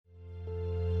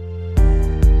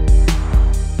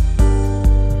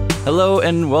Hello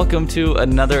and welcome to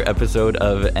another episode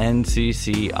of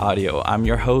NCC Audio. I'm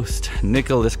your host,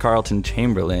 Nicholas Carlton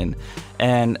Chamberlain,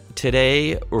 and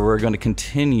today we're going to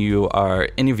continue our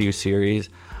interview series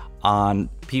on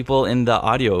people in the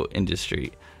audio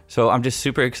industry. So I'm just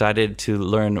super excited to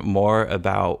learn more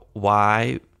about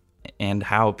why and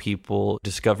how people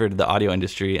discovered the audio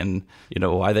industry and,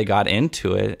 why they got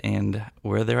into it and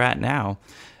where they're at now.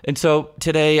 And so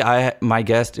today, my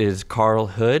guest is Carl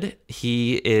Hood.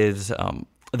 He is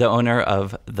the owner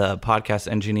of the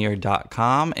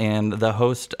podcastengineer.com and the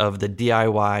host of the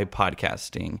DIY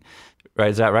Podcasting. Right?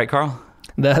 Is that right, Carl?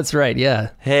 That's right, yeah.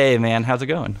 Hey, man. How's it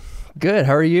going? Good.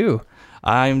 How are you?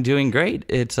 I'm doing great.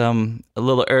 It's a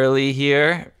little early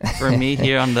here for me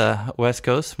here on the West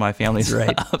Coast. My family's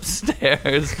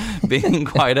upstairs being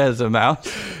quiet as a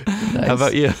mouse. Nice. How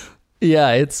about you?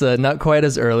 Yeah, it's not quite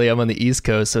as early. I'm on the East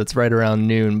Coast, so it's right around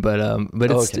noon. But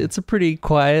it's a pretty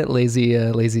quiet,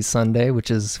 lazy Sunday, which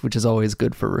is always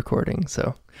good for recording.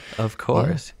 So, of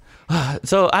course. Yeah.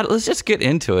 So let's just get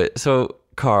into it. So,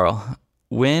 Carl,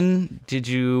 when did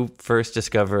you first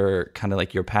discover kind of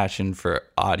like your passion for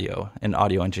audio and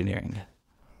audio engineering?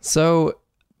 So,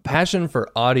 passion for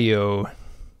audio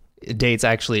dates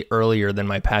actually earlier than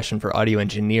my passion for audio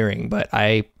engineering. But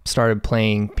I started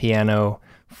playing piano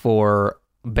for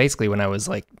basically when I was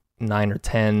like 9 or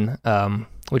 10,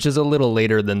 which is a little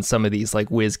later than some of these like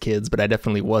whiz kids, but I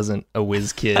definitely wasn't a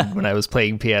whiz kid when I was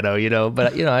playing piano,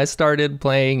 But, I started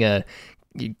playing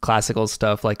classical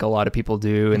stuff like a lot of people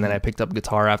do, and then I picked up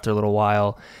guitar after a little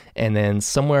while, and then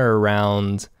somewhere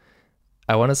around,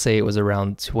 I want to say it was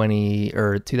around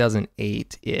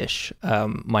 2008-ish,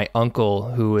 my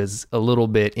uncle, who is a little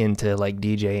bit into like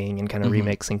DJing and kind of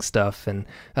remixing stuff, and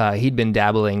he'd been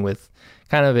dabbling with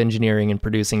kind of engineering and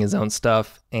producing his own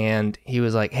stuff. And he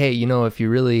was like, hey, if you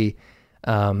really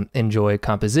enjoy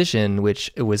composition, which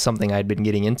was something I'd been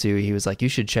getting into, he was like, you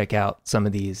should check out some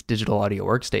of these digital audio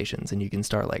workstations and you can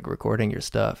start like recording your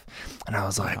stuff. And I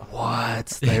was like,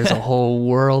 what? There's a whole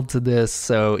world to this.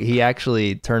 So he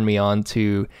actually turned me on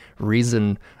to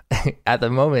Reason. At the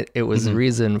moment, it was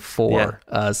Reason 4.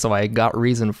 Yeah. So I got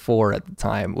Reason 4 at the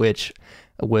time, which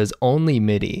was only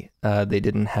MIDI. They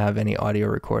didn't have any audio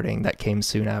recording. That came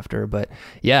soon after. But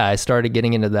yeah, I started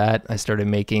getting into that. I started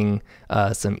making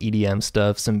some EDM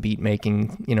stuff, some beat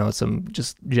making, some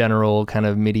just general kind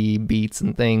of MIDI beats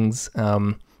and things.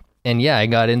 And yeah, I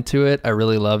got into it. I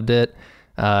really loved it.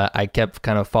 I kept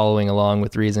kind of following along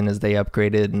with Reason as they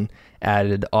upgraded and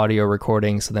added audio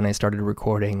recording. So then I started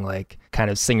recording like kind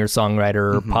of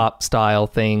singer-songwriter pop style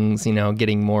things,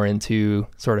 getting more into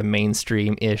sort of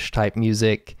mainstream-ish type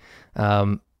music.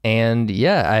 And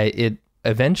yeah, it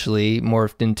eventually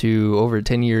morphed into over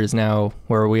 10 years now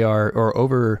where we are, or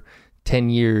over 10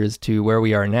 years to where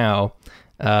we are now,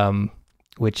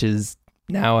 which is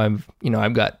now I've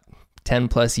got 10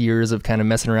 plus years of kind of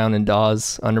messing around in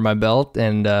DAWs under my belt.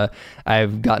 And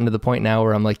I've gotten to the point now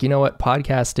where I'm like,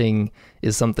 podcasting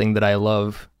is something that I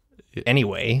love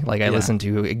anyway. Like I listen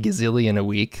to a gazillion a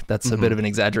week. That's a bit of an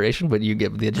exaggeration, but you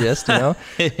get the gist, I love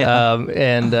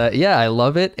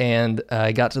it. And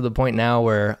I got to the point now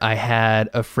where I had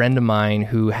a friend of mine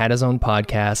who had his own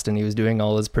podcast and he was doing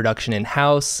all his production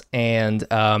in-house, and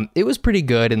it was pretty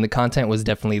good and the content was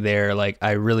definitely there. Like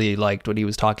I really liked what he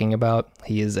was talking about.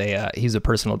 He's a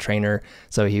personal trainer,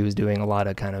 so he was doing a lot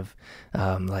of kind of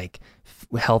like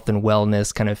health and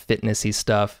wellness kind of fitnessy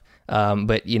stuff.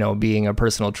 But being a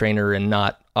personal trainer and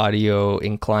not audio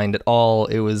inclined at all,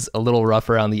 it was a little rough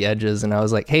around the edges. And I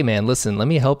was like, hey man, listen, let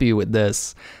me help you with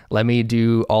this. Let me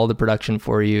do all the production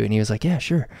for you. And he was like, yeah,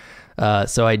 sure.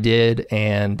 So I did.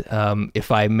 And,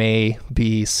 if I may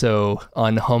be so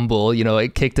unhumble,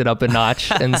 it kicked it up a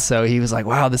notch. And so he was like,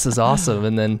 wow, this is awesome.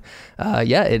 And then,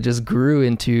 it just grew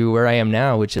into where I am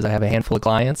now, which is I have a handful of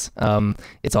clients.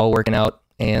 It's all working out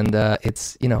and,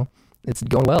 it's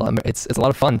going well. It's a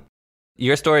lot of fun.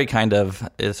 Your story kind of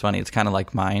is funny. It's kind of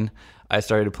like mine. I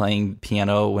started playing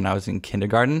piano when I was in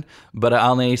kindergarten, but I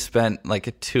only spent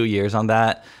like 2 years on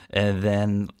that. And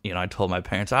then, I told my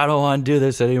parents, I don't want to do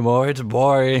this anymore. It's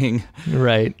boring.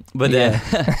 Right. But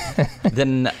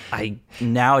then,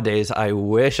 nowadays, I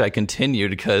wish I continued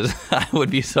because I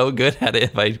would be so good at it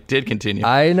if I did continue.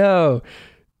 I know.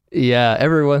 Yeah,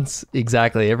 every once in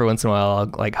a while I'll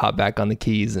like hop back on the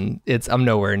keys, and I'm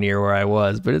nowhere near where I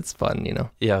was, but it's fun,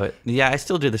 Yeah, I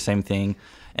still do the same thing.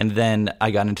 And then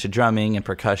I got into drumming and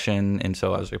percussion, and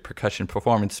so I was a percussion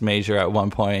performance major at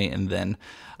one point, and then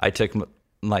I took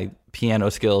my piano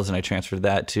skills and I transferred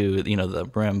that to, the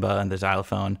marimba and the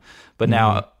xylophone. But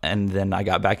now, and then I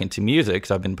got back into music,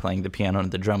 so I've been playing the piano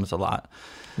and the drums a lot.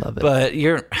 Love it. But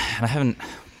I haven't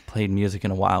played music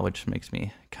in a while, which makes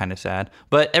me kind of sad.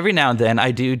 But every now and then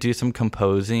I do some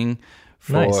composing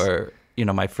for,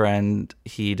 Nice. my friend.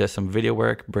 He does some video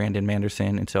work, Brandon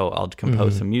Manderson. And so I'll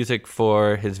compose some music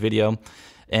for his video,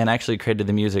 and actually created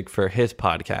the music for his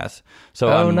podcast. So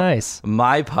on Nice.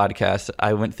 my podcast,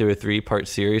 I went through a 3-part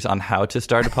series on how to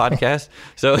start a podcast.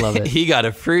 So Love it. he got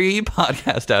a free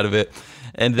podcast out of it.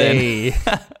 And then, Hey.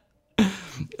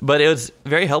 but it was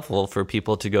very helpful for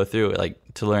people to go through, like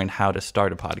to learn how to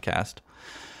start a podcast.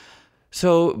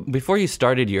 So before you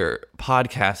started your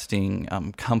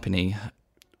podcasting company,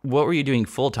 what were you doing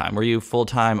full time? Were you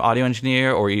full-time audio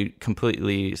engineer, or were you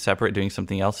completely separate doing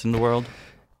something else in the world?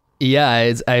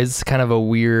 Yeah, it's kind of a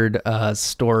weird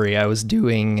story. I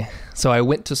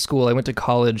went to school, I went to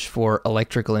college for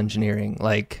electrical engineering,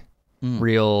 like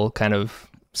real kind of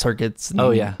circuits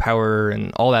and power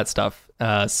and all that stuff.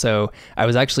 So I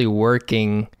was actually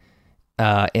working,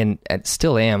 and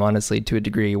still am, honestly, to a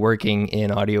degree, working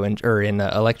in in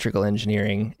electrical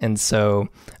engineering. And so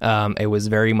it was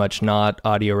very much not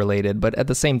audio related, but at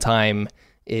the same time,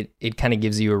 it kind of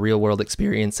gives you a real world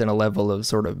experience and a level of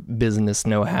sort of business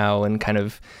know-how and kind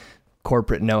of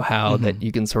corporate know-how that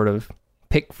you can sort of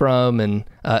pick from. And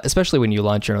especially when you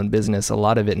launch your own business, a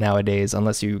lot of it nowadays,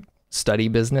 unless you study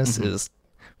business, is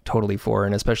totally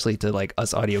foreign, especially to like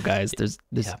us audio guys. There's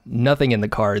nothing in the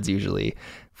cards usually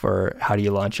for how do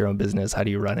you launch your own business, how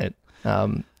do you run it.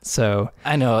 So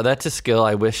I know that's a skill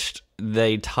I wished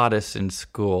they taught us in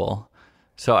school.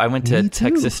 So I went to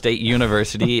Texas State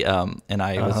University, and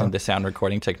I was in the sound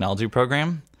recording technology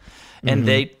program, and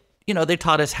they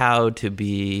taught us how to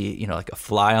be, like a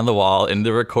fly on the wall in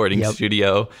the recording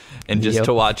studio, and just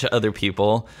to watch other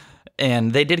people.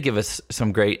 And they did give us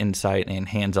some great insight and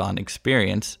hands-on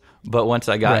experience. But once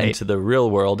I got into the real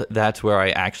world, that's where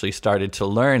I actually started to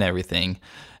learn everything.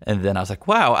 And then I was like,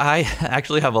 wow, I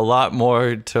actually have a lot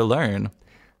more to learn.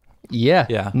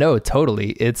 Yeah. No,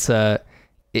 totally. It's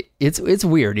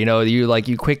weird,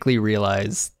 you quickly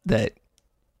realize that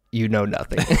you know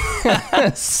nothing.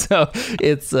 So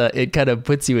it kind of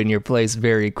puts you in your place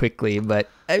very quickly, but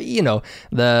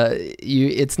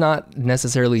it's not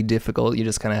necessarily difficult. You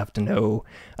just kind of have to know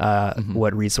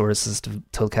what resources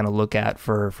to kind of look at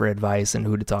for advice and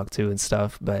who to talk to and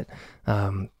stuff. But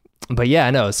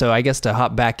yeah, no. So I guess to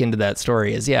hop back into that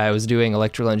story is, I was doing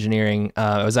electrical engineering.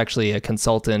 I was actually a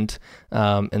consultant.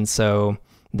 And so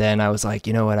then I was like,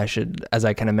 you know what, I should, as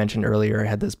I kind of mentioned earlier, I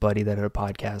had this buddy that had a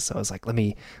podcast. So I was like, let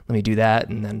me do that.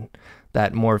 And then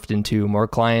that morphed into more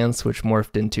clients, which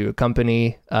morphed into a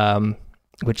company,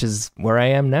 which is where I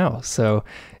am now. So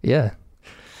yeah.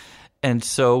 And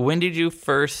so when did you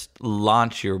first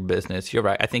launch your business? You're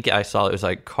right. I think I saw it was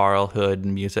like Carl Hood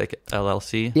Music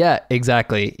LLC. Yeah,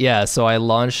 exactly. Yeah. So I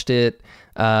launched it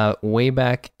way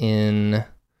back in,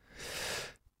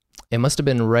 it must have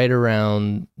been right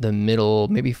around the middle,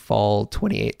 maybe fall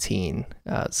 2018.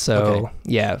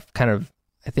 Yeah, kind of,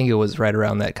 I think it was right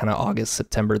around that kind of August,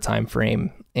 September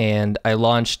timeframe. And I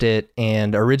launched it.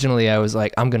 And originally I was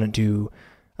like, I'm going to do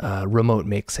remote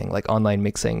mixing, like online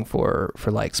mixing for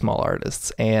like small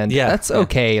artists. And that's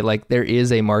okay. Like there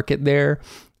is a market there.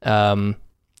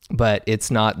 But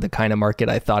it's not the kind of market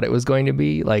I thought it was going to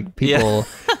be. Like people,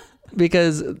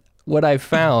 because what I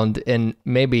found, and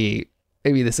maybe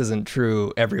this isn't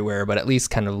true everywhere, but at least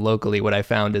kind of locally, what I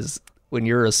found is when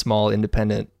you're a small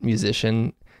independent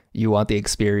musician, you want the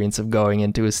experience of going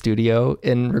into a studio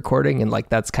and recording, and like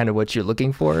that's kind of what you're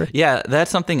looking for. Yeah,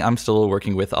 that's something I'm still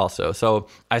working with also. So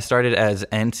I started as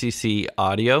NCC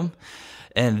Audio,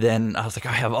 and then I was like,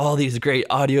 I have all these great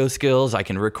audio skills. I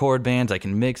can record bands, I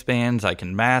can mix bands, I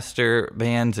can master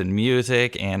bands and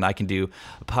music, and I can do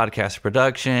podcast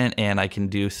production, and I can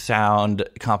do sound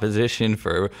composition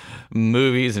for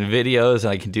movies and videos,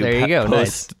 and I can do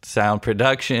post-sound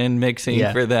production,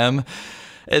 mixing for them.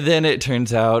 And then it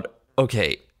turns out,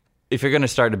 okay, if you're going to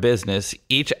start a business,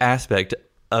 each aspect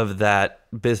of that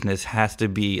business has to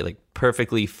be like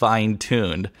perfectly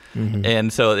fine-tuned.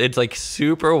 And so it's like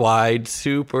super wide,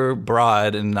 super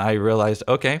broad. And I realized,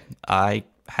 okay, I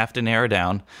have to narrow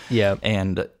down. Yeah.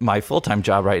 And my full-time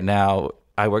job right now,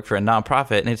 I work for a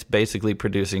nonprofit, and it's basically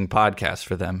producing podcasts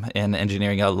for them and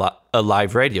engineering a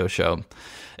live radio show.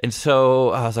 And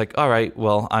so I was like, all right,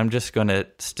 well, I'm just going to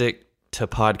stick to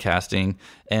podcasting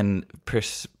and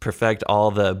perfect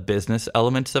all the business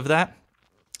elements of that.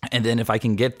 And then if I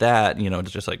can get that,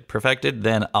 just like perfected,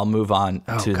 then I'll move on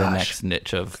to the next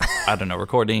niche of, I don't know,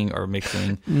 recording or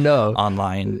mixing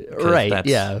online. Right.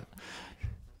 Yeah.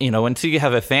 Once you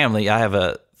have a family, I have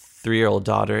a 3-year-old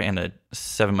daughter and a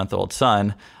 7-month-old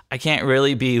son. I can't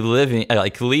really be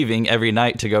leaving every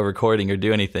night to go recording or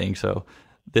do anything. So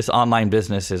this online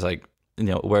business is like,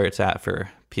 where it's at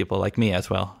for people like me as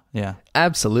well. Yeah.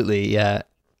 Absolutely. Yeah.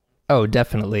 Oh,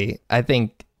 definitely. I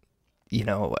think,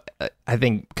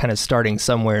 kind of starting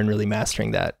somewhere and really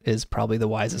mastering that is probably the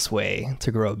wisest way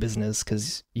to grow a business,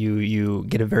 because you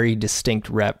get a very distinct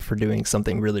rep for doing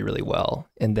something really, really well.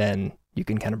 And then you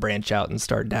can kind of branch out and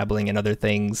start dabbling in other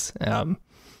things.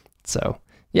 So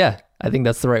yeah, I think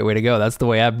that's the right way to go. That's the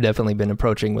way I've definitely been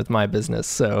approaching with my business.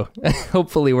 So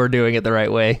hopefully we're doing it the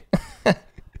right way.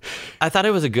 I thought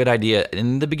it was a good idea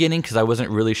in the beginning because I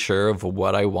wasn't really sure of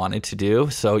what I wanted to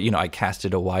do. So, I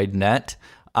casted a wide net.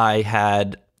 I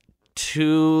had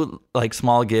 2 like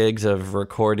small gigs of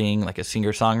recording, like a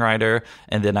singer-songwriter,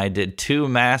 and then I did 2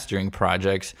 mastering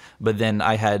projects, but then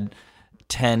I had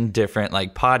 10 different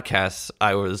like podcasts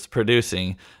I was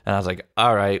producing, and I was like,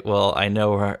 all right, well, I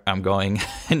know where I'm going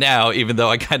now, even though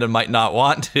I kind of might not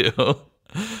want to.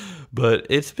 But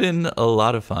it's been a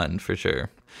lot of fun for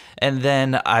sure. And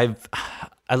then I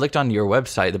looked on your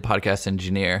website, The Podcast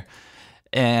Engineer,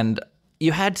 and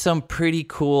you had some pretty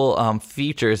cool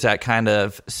features that kind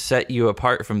of set you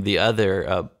apart from the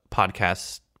other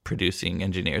podcast producing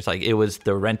engineers. Like it was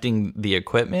the renting the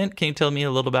equipment. Can you tell me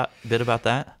a little bit about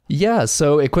that? Yeah,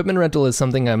 so equipment rental is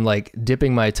something I'm like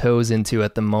dipping my toes into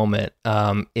at the moment.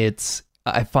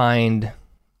 I find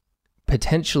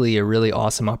potentially a really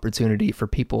awesome opportunity for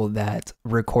people that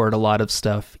record a lot of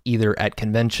stuff either at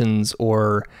conventions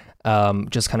or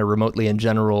just kind of remotely in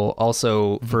general.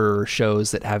 Also for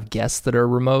shows that have guests that are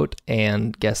remote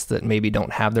and guests that maybe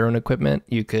don't have their own equipment,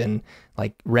 you can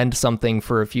like rent something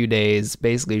for a few days,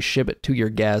 basically ship it to your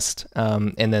guest.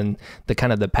 And then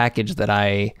the package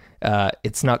that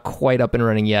it's not quite up and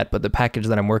running yet, but the package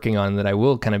that I'm working on that I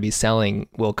will kind of be selling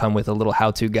will come with a little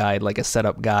how-to guide, like a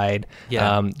setup guide,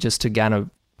 just to kind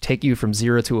of take you from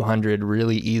 0 to 100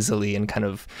 really easily and kind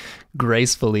of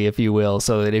gracefully, if you will,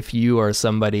 so that if you are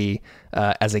somebody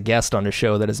as a guest on a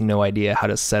show that has no idea how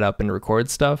to set up and record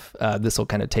stuff, this will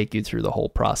kind of take you through the whole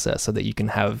process so that you can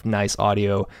have nice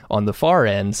audio on the far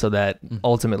end so that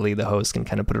ultimately the host can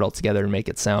kind of put it all together and make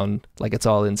it sound like it's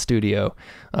all in studio.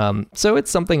 So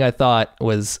it's something I thought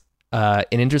was an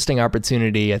interesting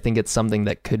opportunity. I think it's something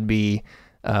that could be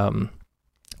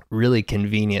really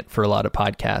convenient for a lot of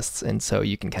podcasts. And so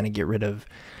you can kind of get rid of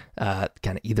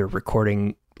kind of either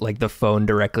recording like the phone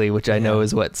directly, which I know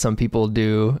is what some people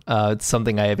do. It's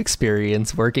something I have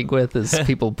experience working with is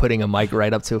people putting a mic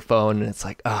right up to a phone, and it's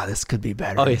like, this could be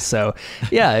better. Oh, yeah. So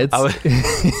yeah,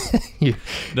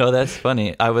 it's... No, that's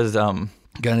funny. I was going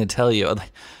to tell you,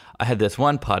 I had this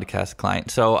one podcast client.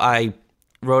 So I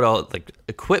wrote out like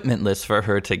equipment lists for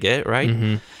her to get, right?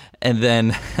 Mm-hmm. And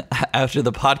then after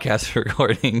the podcast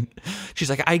recording,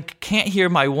 she's like, I can't hear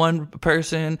my one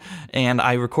person, and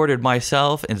I recorded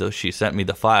myself. And so she sent me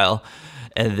the file,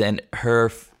 and then her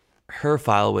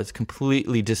file was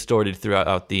completely distorted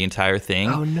throughout the entire thing.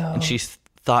 Oh, no. And she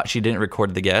thought she didn't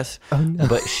record the guest,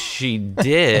 but she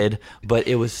did, but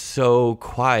it was so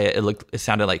quiet. It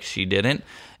sounded like she didn't.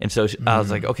 And so I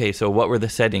was like, okay, so what were the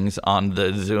settings on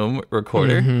the Zoom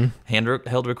recorder,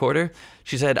 handheld recorder?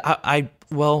 She said,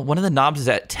 well, one of the knobs is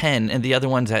at 10 and the other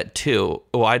one's at 2.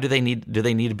 Why do they need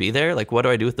to be there? Like, what do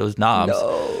I do with those knobs?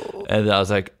 No. And I was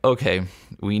like, okay,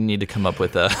 we need to come up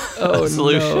with a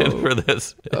solution for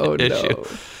this issue.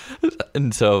 No.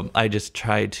 And so I just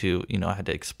tried to, I had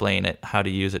to explain how to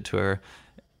use it to her.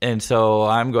 And so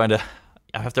I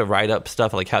have to write up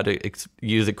stuff like how to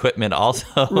use equipment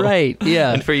also. Right,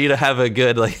 yeah. And for you to have a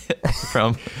good, like,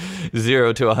 from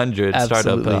 0 to 100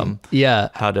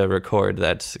 startup, how to record,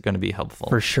 that's going to be helpful.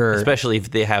 For sure. Especially if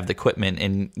they have the equipment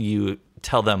and you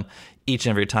tell them each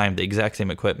and every time the exact same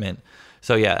equipment.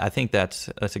 So yeah, I think that's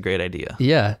a great idea.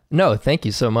 Yeah. No, thank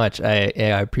you so much. I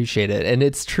appreciate it. And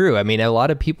it's true. I mean, a lot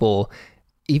of people,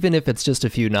 even if it's just a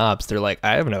few knobs, they're like,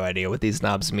 I have no idea what these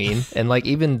knobs mean. And like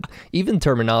even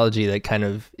terminology that kind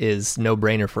of is no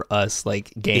brainer for us,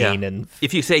 like gain and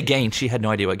if you say gain, she had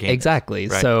no idea what gain is. Right.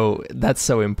 So that's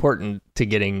so important to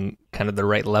getting kind of the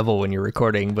right level when you're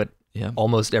recording. But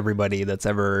almost everybody that's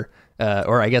ever,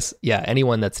 or I guess,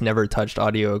 anyone that's never touched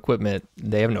audio equipment,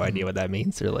 they have no idea what that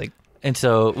means. They're like, and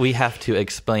so we have to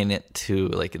explain it to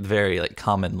like very like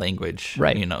common language,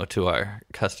 right? To our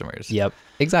customers. Yep,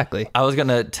 exactly. I was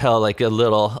gonna tell like a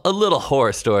little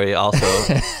horror story. Also,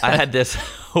 I had this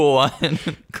one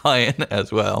client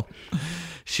as well.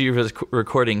 She was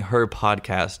recording her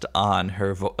podcast on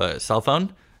her cell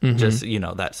phone, just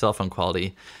that cell phone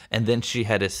quality, and then she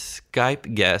had a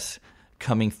Skype guest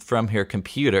coming from her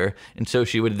computer, and so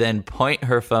she would then point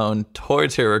her phone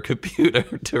towards her computer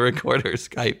to record her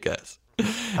Skype guest.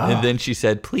 And then she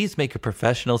said, please make a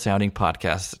professional sounding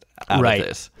podcast out of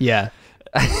this. Yeah.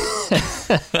 Yes.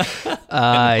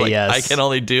 I can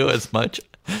only do as much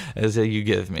as you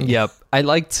give me. Yep. I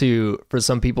like to, for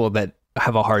some people that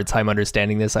have a hard time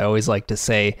understanding this, I always like to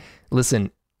say,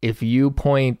 listen, if you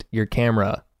point your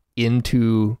camera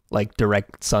into like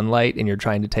direct sunlight and you're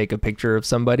trying to take a picture of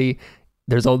somebody,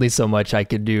 there's only so much I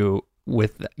could do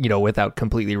with, without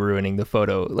completely ruining the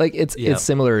photo. Like it's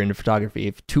similar in photography.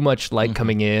 If too much light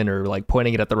coming in or like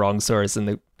pointing it at the wrong source and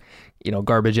the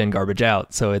garbage in, garbage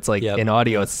out. So it's like in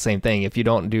audio, it's the same thing. If you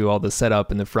don't do all the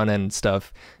setup and the front end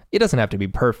stuff, it doesn't have to be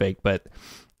perfect, but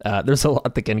there's a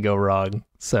lot that can go wrong.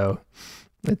 So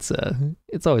it's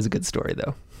always a good story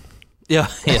though. Yeah,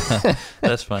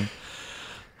 that's fun.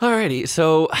 Alrighty,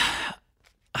 so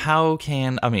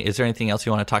is there anything else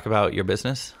you want to talk about your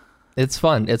business? It's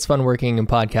fun. It's fun working in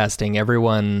podcasting.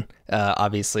 Everyone,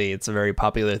 obviously, it's a very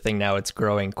popular thing now. It's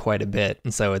growing quite a bit,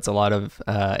 and so it's a lot of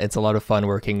fun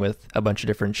working with a bunch of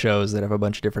different shows that have a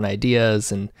bunch of different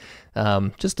ideas, and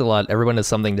just a lot. Everyone has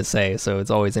something to say, so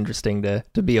it's always interesting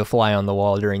to be a fly on the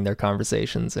wall during their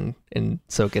conversations and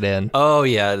soak it in. Oh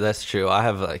yeah, that's true. I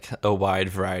have like a wide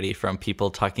variety from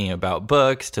people talking about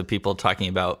books to people talking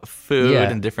about food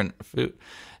and different food,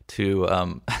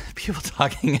 to people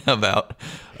talking about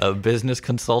business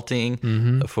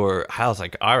consulting for. I was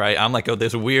like, all right, I'm like,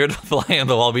 this weird fly on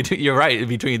the wall between. You're right,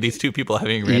 between these two people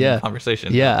having random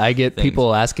conversations. Yeah, I get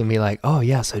people asking me like, oh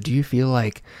yeah, so do you feel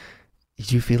like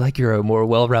you're a more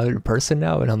well-rounded person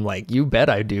now? And I'm like, you bet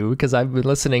I do, because I've been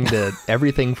listening to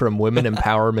everything from women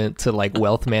empowerment to like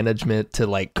wealth management to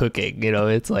like cooking.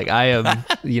 It's like I am,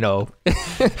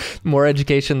 more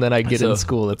education than I get in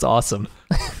school. It's awesome.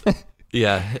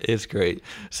 Yeah, it's great.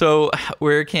 So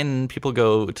where can people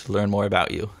go to learn more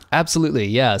about you? Absolutely.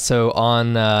 Yeah. So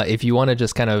on, if you want to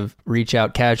just kind of reach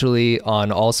out casually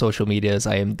on all social medias,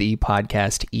 I am the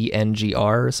podcast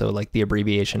ENGR. So like the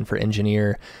abbreviation for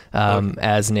engineer.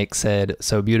 As Nick said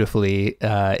so beautifully,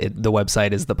 the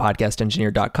website is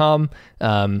thepodcastengineer.com.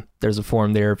 There's a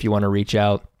form there if you want to reach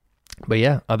out. But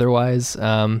yeah, otherwise,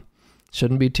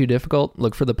 shouldn't be too difficult.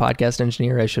 Look for the podcast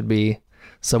engineer. I should be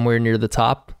somewhere near the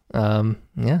top. And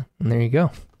there you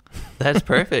go. That's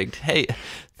perfect. Hey,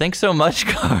 thanks so much,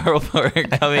 Carl, for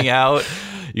coming out,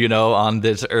 on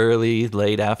this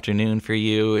late afternoon for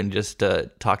you, and just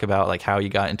talk about like how you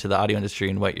got into the audio industry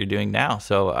and what you're doing now.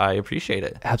 So I appreciate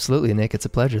it. Absolutely, Nick. It's a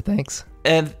pleasure. Thanks.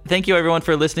 And thank you, everyone,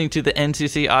 for listening to the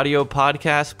NCC Audio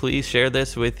Podcast. Please share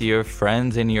this with your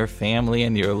friends and your family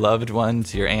and your loved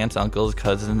ones, your aunts, uncles,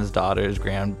 cousins, daughters,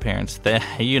 grandparents,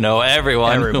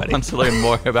 everyone who wants to learn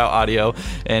more about audio.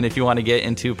 And if you want to get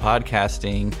into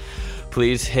podcasting,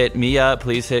 please hit me up,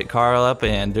 please hit Carl up,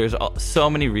 and there's so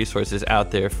many resources out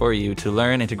there for you to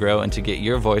learn and to grow and to get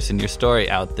your voice and your story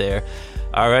out there.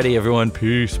 Alrighty, everyone.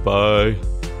 Peace. Bye.